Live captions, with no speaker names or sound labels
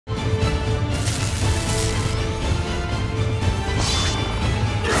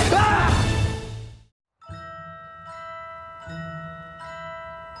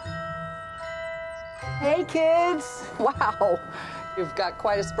Hey, kids. Wow, you've got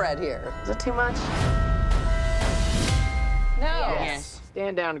quite a spread here. Is it too much? No. Yes.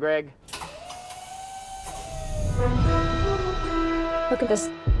 Stand down, Greg. Look at this.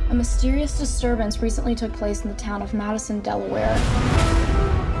 A mysterious disturbance recently took place in the town of Madison, Delaware.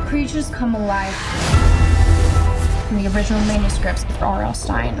 Creatures come alive. From the original manuscripts of R.L.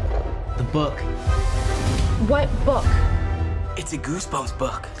 Stine. The book. What book? It's a Goosebumps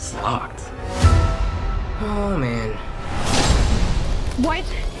book. It's locked. Oh, man. What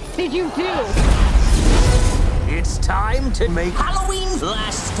did you do? It's time to make Halloween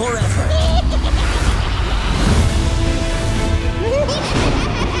last forever.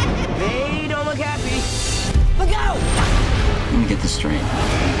 They don't look happy. Look out! Let me get this straight.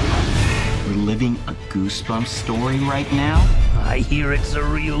 We're living a Goosebumps story right now? I hear it's a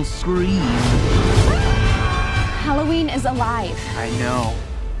real scream. Halloween is alive. I know.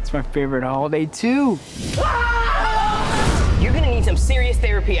 It's my favorite holiday, too. You're gonna need some serious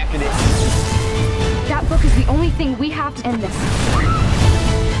therapy after this. That book is the only thing we have to end this.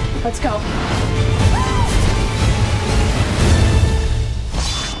 Let's go.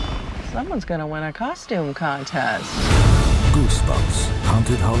 Someone's gonna win a costume contest. Goosebumps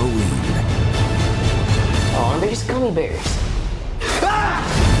Haunted Halloween. Oh, they're just gummy bears.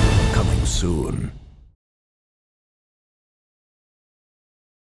 Coming soon.